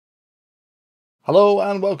Hello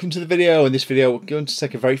and welcome to the video. In this video we're going to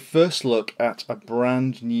take a very first look at a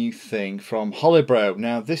brand new thing from HolyBro.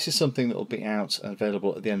 Now this is something that will be out and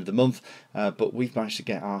available at the end of the month, but we've managed to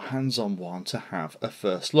get our hands on one to have a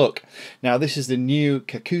first look. Now this is the new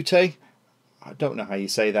Kakute. I don't know how you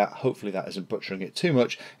say that, hopefully that isn't butchering it too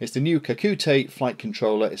much. It's the new Kakute flight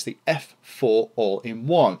controller. It's the F4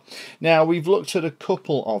 all-in-one. Now we've looked at a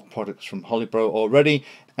couple of products from HolyBro already,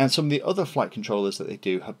 and some of the other flight controllers that they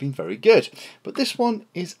do have been very good. But this one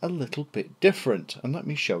is a little bit different, and let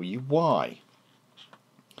me show you why.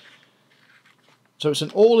 So it's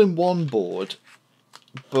an all-in-one board,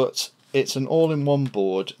 but it's an all-in-one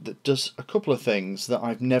board that does a couple of things that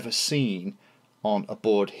I've never seen on a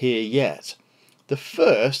board here yet. The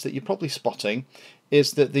first that you're probably spotting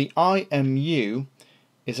is that the IMU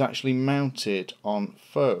is actually mounted on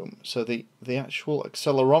foam. So the actual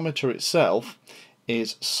accelerometer itself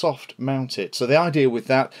is soft mounted. So the idea with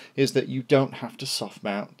that is that you don't have to soft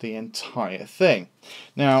mount the entire thing.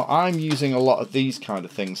 Now I'm using a lot of these kind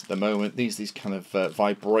of things at the moment, these kind of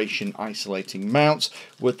vibration isolating mounts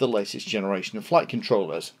with the latest generation of flight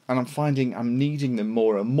controllers, and I'm finding I'm needing them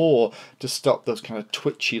more and more to stop those kind of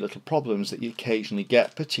twitchy little problems that you occasionally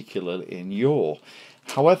get, particularly in yaw.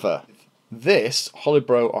 However, this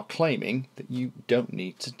HolyBro are claiming that you don't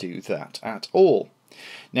need to do that at all.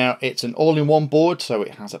 Now it's an all-in-one board, so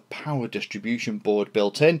it has a power distribution board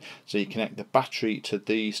built in, so you connect the battery to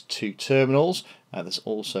these two terminals. There's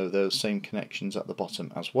also those same connections at the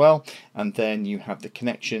bottom as well, and then you have the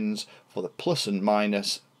connections for the plus and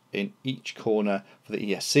minus in each corner for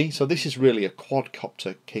the ESC. So this is really a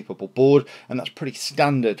quadcopter capable board, and that's pretty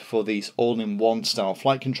standard for these all-in-one style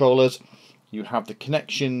flight controllers. You have the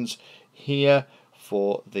connections here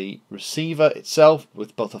for the receiver itself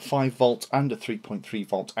with both a 5 volt and a 3.3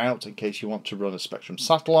 volt out in case you want to run a Spectrum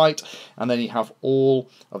satellite, and then you have all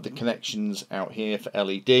of the connections out here for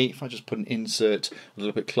LED. If I just put an insert a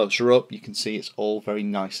little bit closer up, you can see it's all very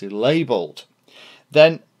nicely labelled.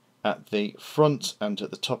 Then at the front and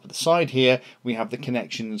at the top of the side here we have the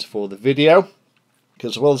connections for the video,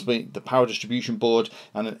 because as well as being the power distribution board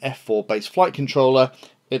and an F4 based flight controller,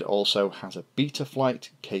 it also has a Betaflight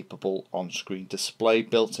capable on-screen display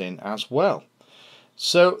built in as well.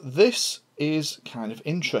 So this is kind of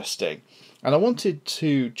interesting, and I wanted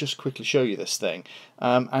to just quickly show you this thing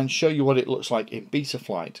and show you what it looks like in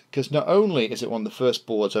Betaflight, because not only is it one of the first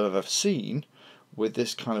boards I've ever seen with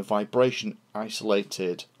this kind of vibration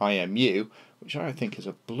isolated IMU, which I think is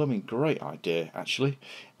a blooming great idea actually,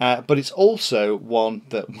 but it's also one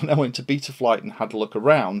that when I went to Betaflight and had a look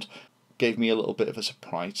around gave me a little bit of a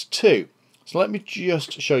surprise too. So let me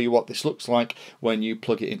just show you what this looks like when you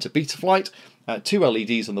plug it into Betaflight. Two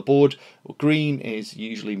LEDs on the board. Well, green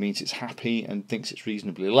usually means it's happy and thinks it's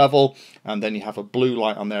reasonably level, and then you have a blue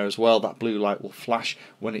light on there as well. That blue light will flash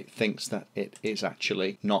when it thinks that it is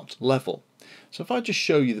actually not level. So if I just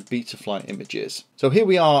show you the Betaflight images. So here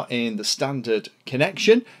we are in the standard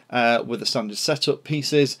connection with the standard setup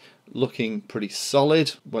pieces, looking pretty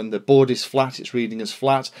solid. When the board is flat, it's reading as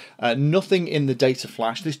flat. Nothing in the data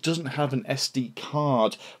flash. This doesn't have an SD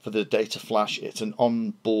card for the data flash. It's an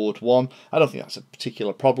on-board one. I don't think that's a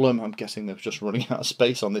particular problem. I'm guessing they're just running out of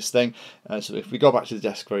space on this thing. So if we go back to the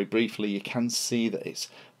desk very briefly, you can see that it's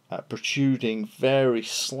protruding very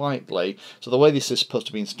slightly. So the way this is supposed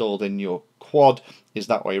to be installed in your quad is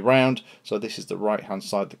that way round. So this is the right hand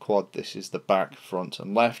side of the quad, this is the back, front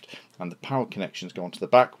and left, and the power connections go onto the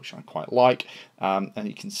back, which I quite like. And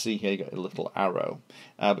you can see here you got a little arrow,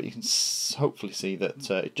 but you can hopefully see that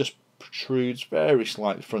it just protrudes very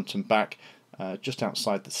slightly front and back, just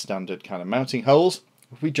outside the standard kind of mounting holes.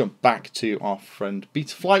 If we jump back to our friend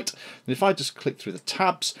Betaflight, and if I just click through the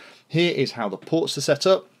tabs, here is how the ports are set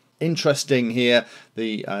up. Interesting here,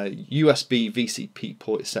 the USB VCP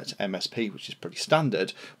port is set to MSP, which is pretty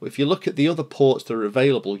standard. But if you look at the other ports that are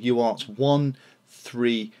available, UART 1,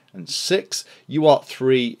 3 and 6. UART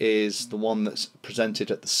 3 is the one that's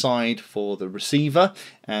presented at the side for the receiver,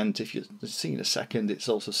 and if you see in a second it's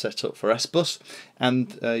also set up for S-Bus, and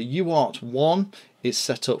UART 1 is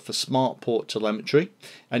set up for smart port telemetry,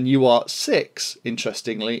 and UART 6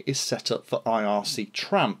 interestingly is set up for IRC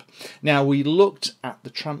tramp. Now we looked at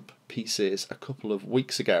the tramp pieces a couple of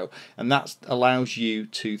weeks ago, and that allows you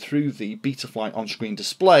to, through the Betaflight on-screen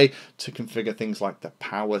display, to configure things like the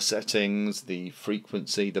power settings, the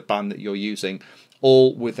frequency, the band that you're using,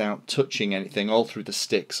 all without touching anything, all through the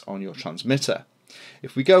sticks on your transmitter.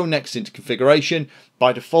 If we go next into configuration,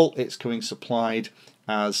 by default it's coming supplied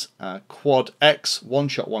as Quad X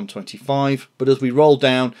one-shot 125, but as we roll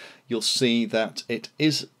down you'll see that it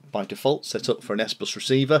is by default set up for an S-bus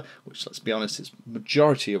receiver, which, let's be honest, is the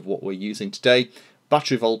majority of what we're using today.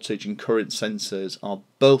 Battery voltage and current sensors are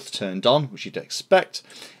both turned on, which you'd expect.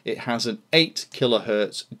 It has an 8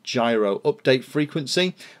 kHz gyro update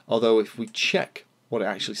frequency, although if we check what it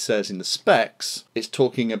actually says in the specs, it's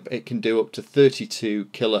talking it can do up to 32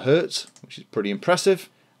 kHz, which is pretty impressive.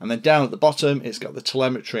 And then down at the bottom, it's got the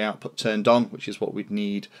telemetry output turned on, which is what we'd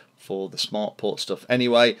need for the smart port stuff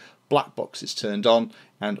anyway. Black box is turned on,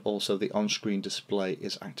 and also the on-screen display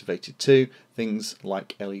is activated too. Things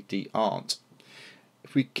like LED aren't.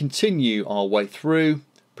 If we continue our way through,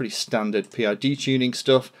 pretty standard PID tuning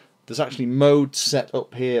stuff. There's actually modes set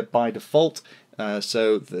up here by default.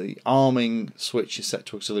 So the arming switch is set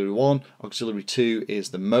to auxiliary 1, auxiliary 2 is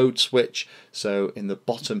the mode switch. So in the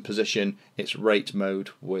bottom position it's rate mode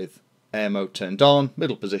with air mode turned on,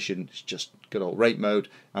 middle position is just good old rate mode,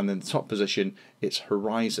 and then the top position it's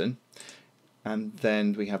horizon. And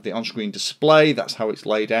then we have the on-screen display, that's how it's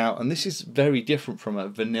laid out, and this is very different from a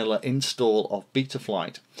vanilla install of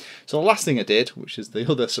Betaflight. So the last thing I did, which is the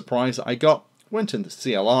other surprise that I got, went in the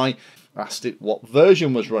CLI, asked it what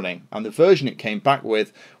version was running, and the version it came back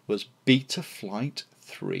with was Betaflight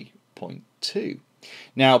 3.2.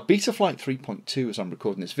 Now Betaflight 3.2, as I'm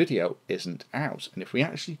recording this video, isn't out, and if we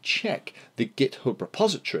actually check the GitHub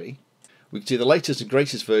repository, we can see the latest and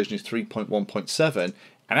greatest version is 3.1.7,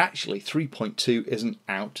 and actually 3.2 isn't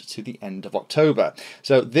out to the end of October.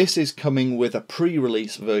 So this is coming with a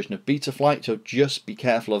pre-release version of Betaflight, so just be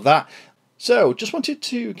careful of that. So just wanted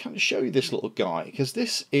to kind of show you this little guy, because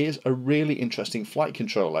this is a really interesting flight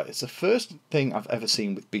controller. It's the first thing I've ever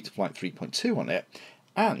seen with Betaflight 3.2 on it,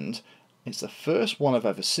 and it's the first one I've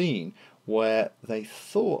ever seen where they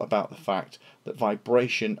thought about the fact that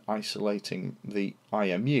vibration isolating the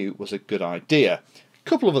IMU was a good idea. A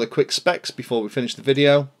couple of other quick specs before we finish the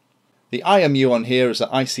video. The IMU on here is an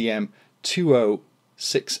ICM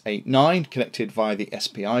 20689 connected via the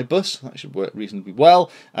SPI bus. That should work reasonably well.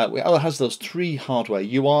 It has those 3 hardware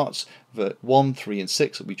UARTs, the 1, 3 and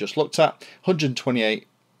 6 that we just looked at. 128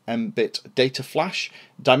 Mbit data flash.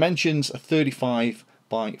 Dimensions are 35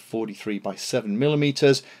 by 43 by 7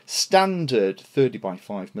 millimeters, standard 30 by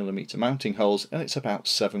 5 millimeter mounting holes, and it's about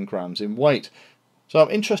 7 grams in weight. So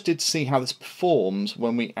I'm interested to see how this performs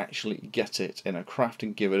when we actually get it in a craft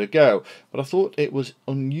and give it a go. But I thought it was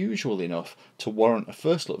unusual enough to warrant a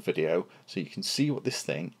first look video so you can see what this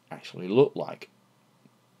thing actually looked like.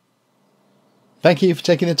 Thank you for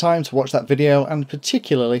taking the time to watch that video, and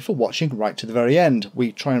particularly for watching right to the very end.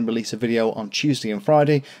 We try and release a video on Tuesday and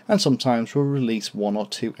Friday, and sometimes we'll release 1 or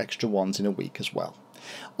 2 extra ones in a week as well.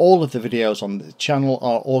 All of the videos on the channel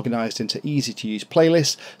are organised into easy to use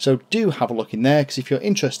playlists, so do have a look in there, because if you're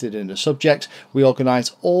interested in a subject, we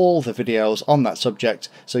organise all the videos on that subject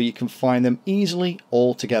so you can find them easily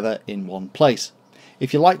all together in one place.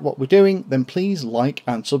 If you like what we're doing, then please like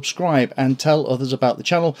and subscribe and tell others about the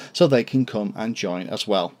channel so they can come and join as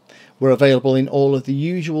well. We're available in all of the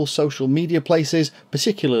usual social media places,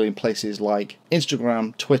 particularly in places like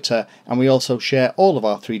Instagram, Twitter, and we also share all of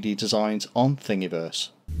our 3D designs on Thingiverse.